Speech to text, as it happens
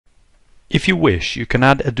If you wish, you can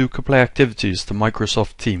add Educaplay activities to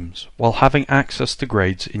Microsoft Teams while having access to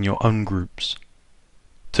grades in your own groups.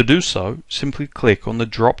 To do so, simply click on the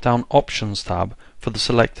drop-down Options tab for the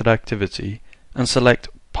selected activity and select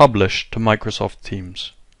Publish to Microsoft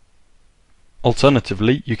Teams.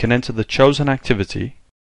 Alternatively, you can enter the chosen activity,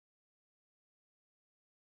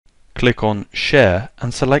 click on Share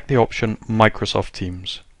and select the option Microsoft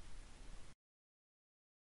Teams.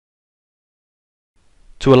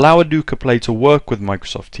 To allow Educaplay to work with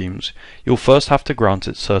Microsoft Teams, you'll first have to grant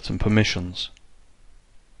it certain permissions.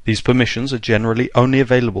 These permissions are generally only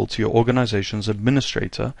available to your organization's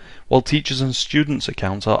administrator, while teachers' and students'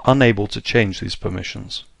 accounts are unable to change these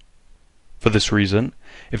permissions. For this reason,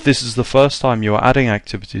 if this is the first time you are adding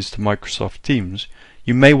activities to Microsoft Teams,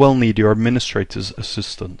 you may well need your administrator's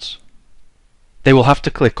assistance. They will have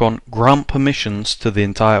to click on Grant Permissions to the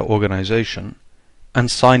entire organization and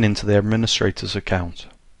sign into their administrator's account.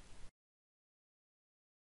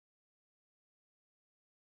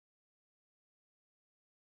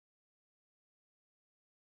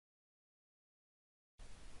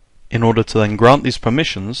 In order to then grant these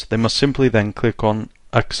permissions, they must simply then click on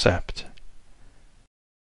Accept.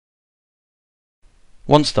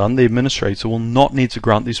 Once done, the administrator will not need to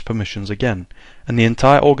grant these permissions again, and the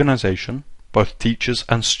entire organization, both teachers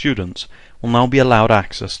and students, will now be allowed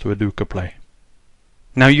access to Educaplay.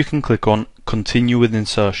 Now you can click on Continue with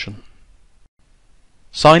Insertion.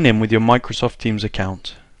 Sign in with your Microsoft Teams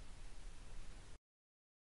account.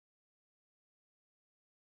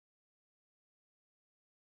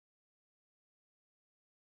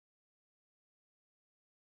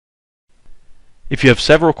 If you have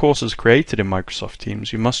several courses created in Microsoft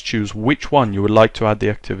Teams, you must choose which one you would like to add the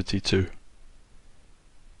activity to.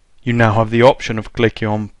 You now have the option of clicking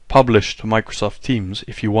on Publish to Microsoft Teams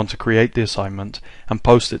if you want to create the assignment and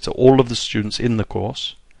post it to all of the students in the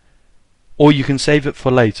course, or you can save it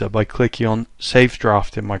for later by clicking on Save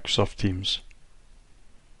Draft in Microsoft Teams.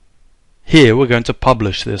 Here we're going to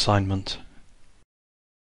publish the assignment.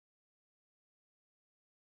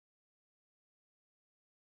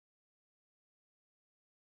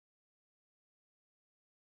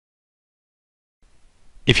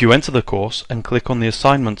 If you enter the course and click on the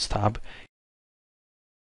Assignments tab,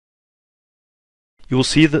 you will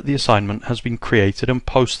see that the assignment has been created and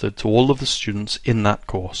posted to all of the students in that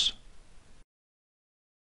course.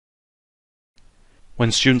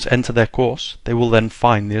 When students enter their course, they will then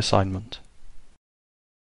find the assignment.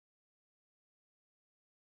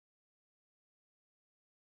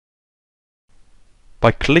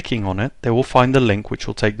 By clicking on it, they will find the link which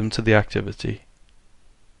will take them to the activity.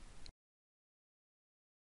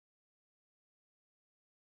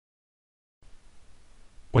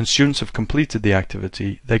 When students have completed the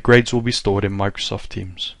activity, their grades will be stored in Microsoft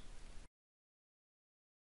Teams.